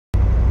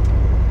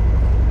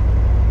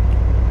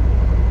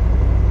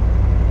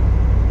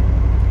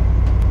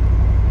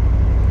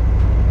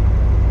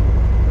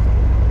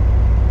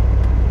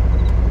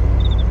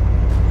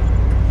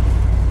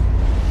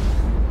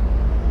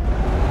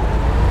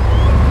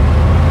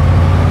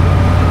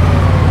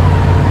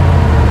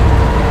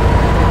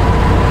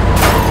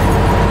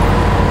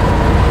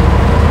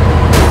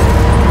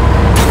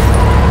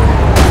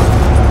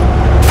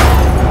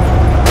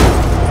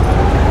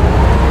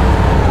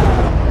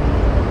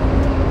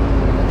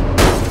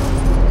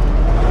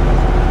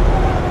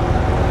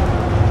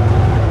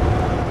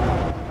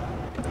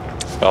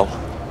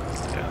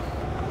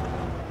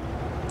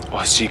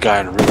see a guy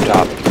on a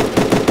rooftop.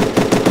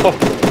 Oh.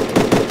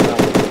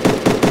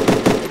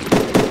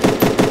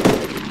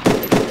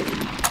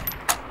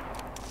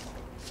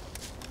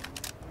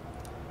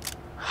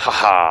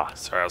 Haha.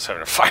 Sorry, I was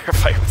having a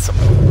firefight with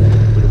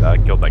someone. Look at that, I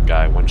killed that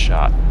guy, one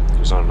shot. He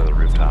was on another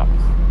rooftop.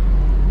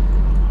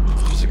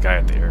 There's a guy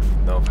at the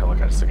airfield. No, if I look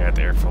at it, there's a guy at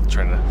the airfield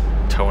trying to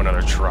tow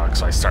another truck.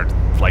 So I started,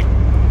 like,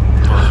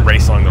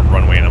 race along the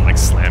runway and I'm, like,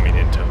 slamming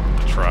into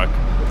the truck.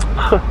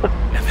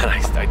 And then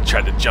I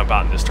tried to jump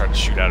out and just started to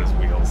shoot out his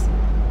wheels.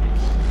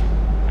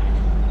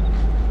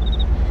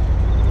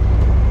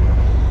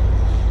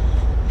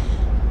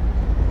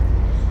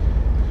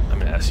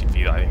 I'm an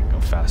SUV, I think I can go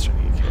faster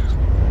than you can.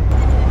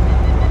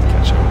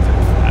 Catch up with it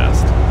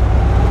fast.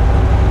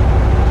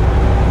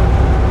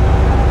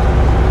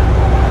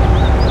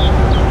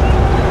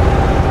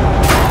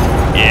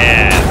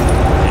 Yeah!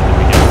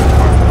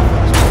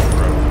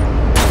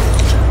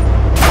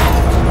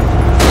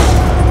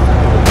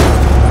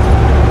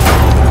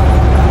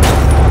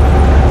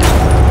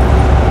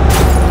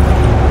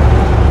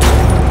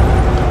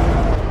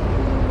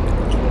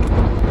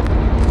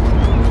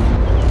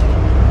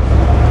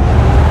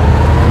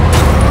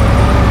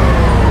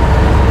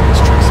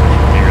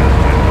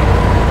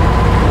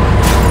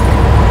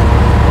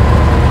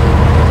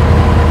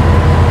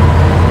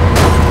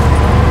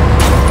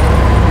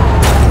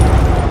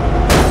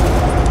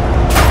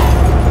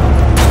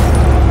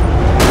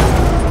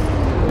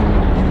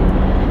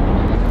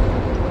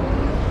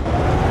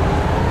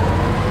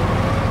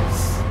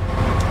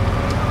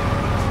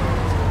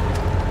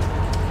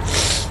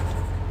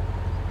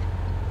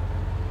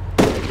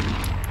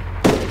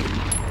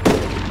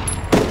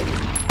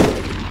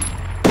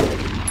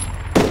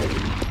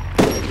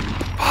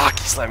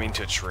 Slamming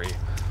into a tree.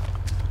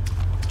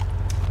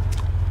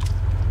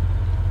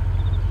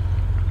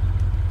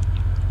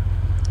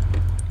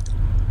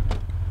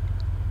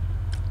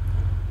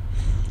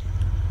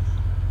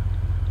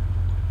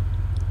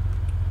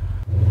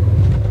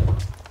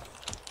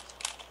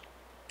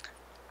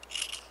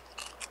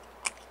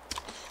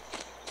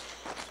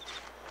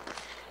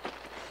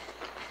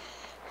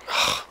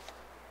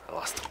 I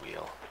lost the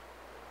wheel.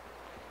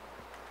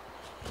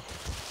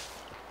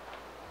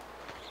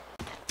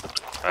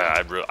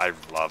 I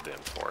love the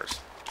M4s.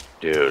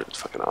 Dude, it's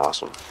fucking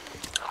awesome.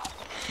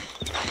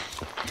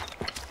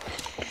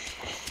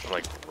 I'm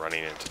like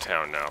running into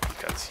town now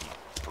because he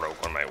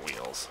broke one of my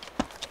wheels.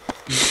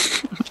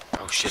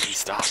 Oh shit, he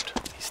stopped.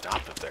 He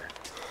stopped up there.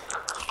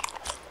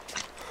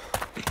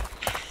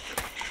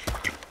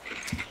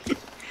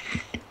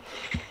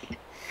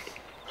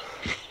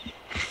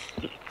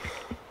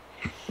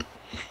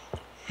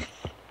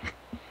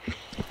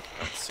 I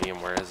don't see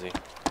him, where is he?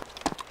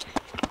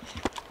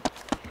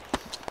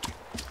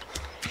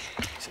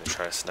 He's gonna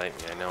try to snipe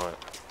me, I know it.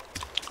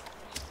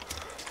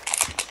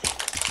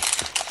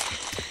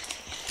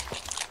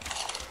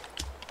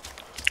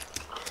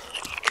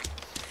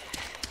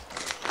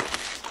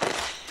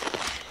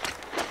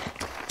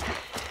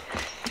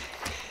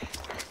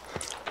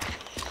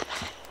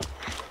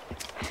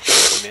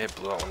 Maybe I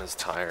blew out one of his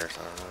tires,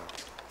 I don't know.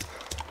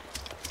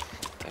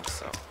 I think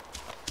so.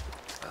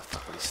 Why the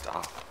fuck would he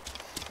stop?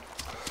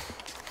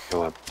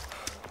 Kill him.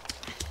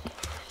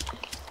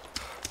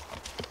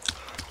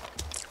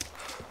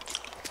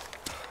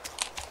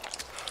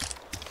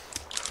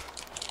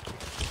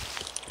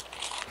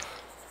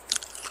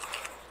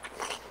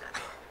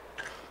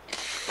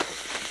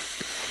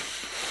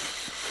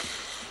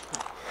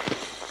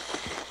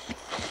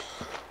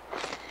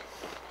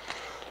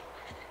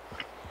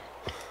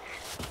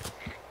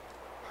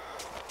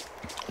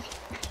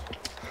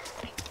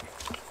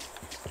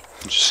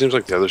 It just seems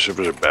like the other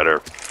shippers are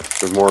better.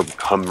 There's more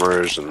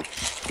Hummers and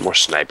more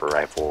sniper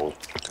rifles.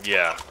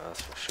 Yeah,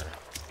 that's for sure.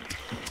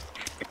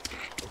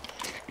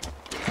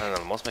 I don't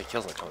know, most of my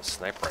kills come with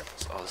sniper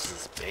rifles. Oh, this is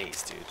his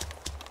base, dude.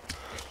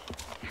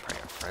 Probably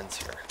got friends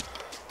here.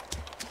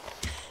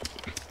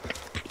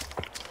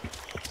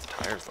 His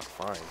tires look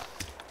fine.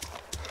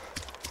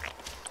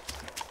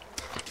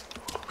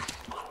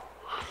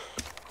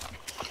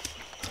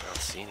 I don't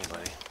see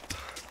anybody.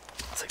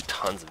 It's like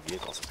tons of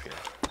vehicles up here.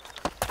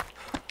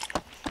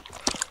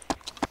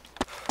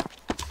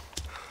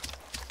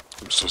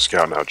 I'm still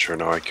scouting out. Sure,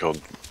 now I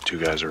killed 2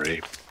 guys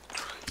already.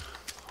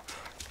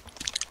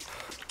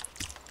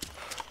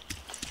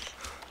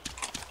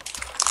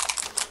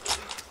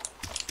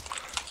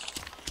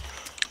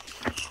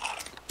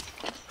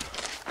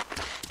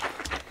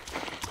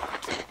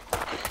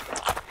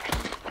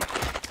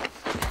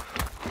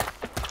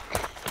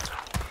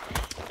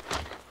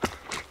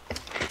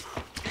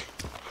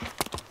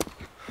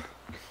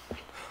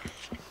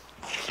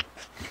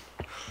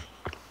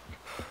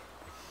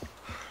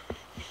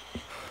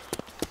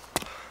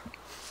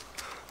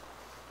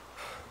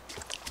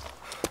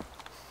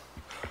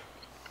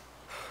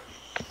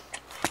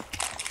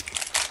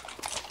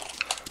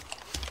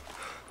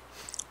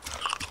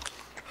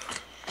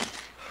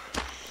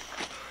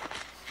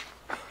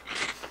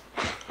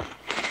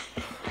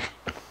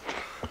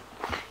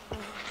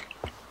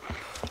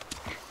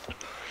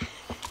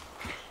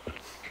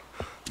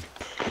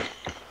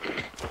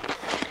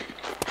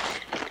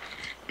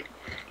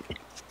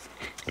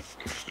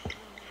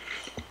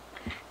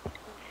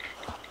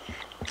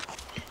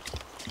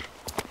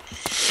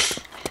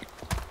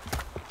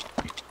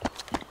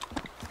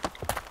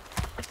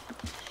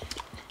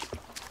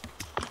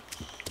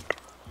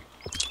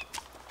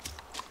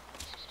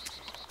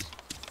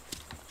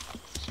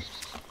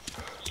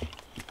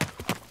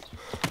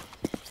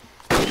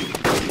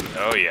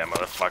 Oh yeah,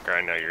 motherfucker,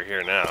 I know you're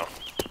here now.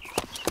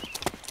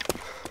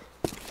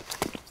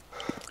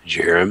 Did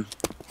you hear him?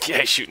 Yeah,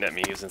 he's shooting at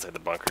me. He was inside the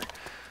bunker.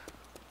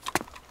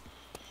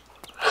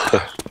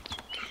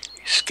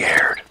 He's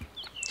scared.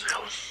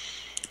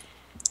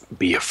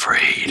 Be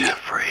afraid. Be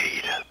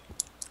afraid.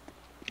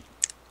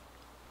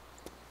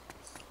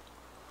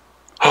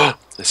 Oh,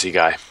 I see a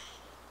guy.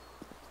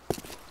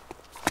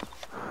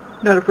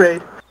 Not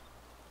afraid.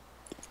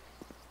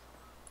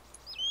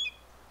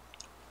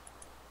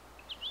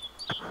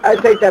 I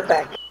take that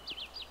back.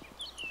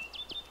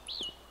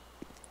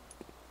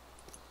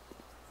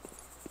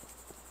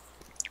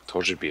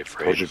 Told you to be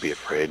afraid. Told you to be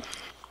afraid.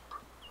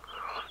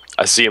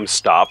 I see him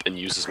stop and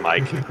use his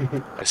mic.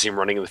 I see him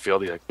running in the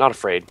field. He's like, not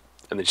afraid.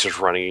 And then he's just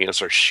running and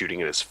starts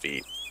shooting at his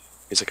feet.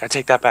 He's like, I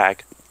take that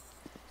back.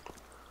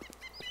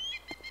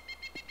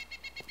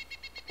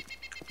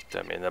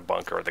 I'm in the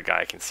bunker where the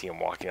guy can see him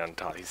walking on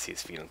top. He sees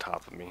his feet on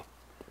top of me.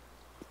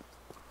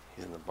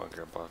 He's in the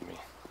bunker above me.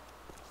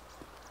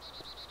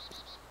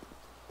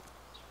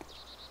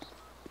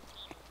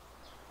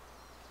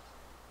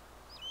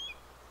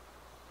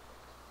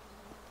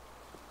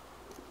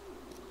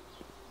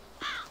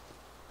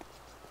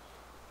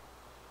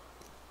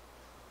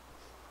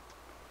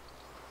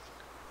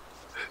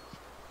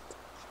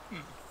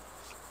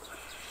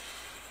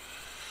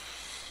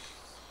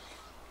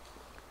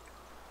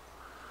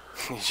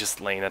 He's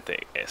just laying at the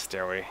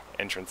stairway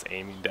entrance,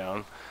 aiming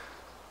down.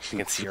 You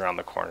can see around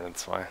the corner,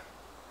 that's why.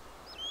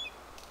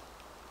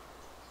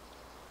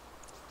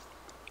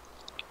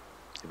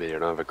 Maybe they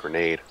don't have a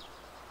grenade.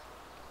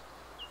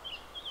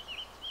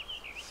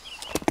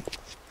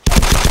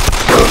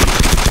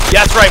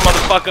 Yeah, that's right,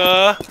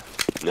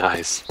 motherfucker!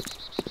 Nice.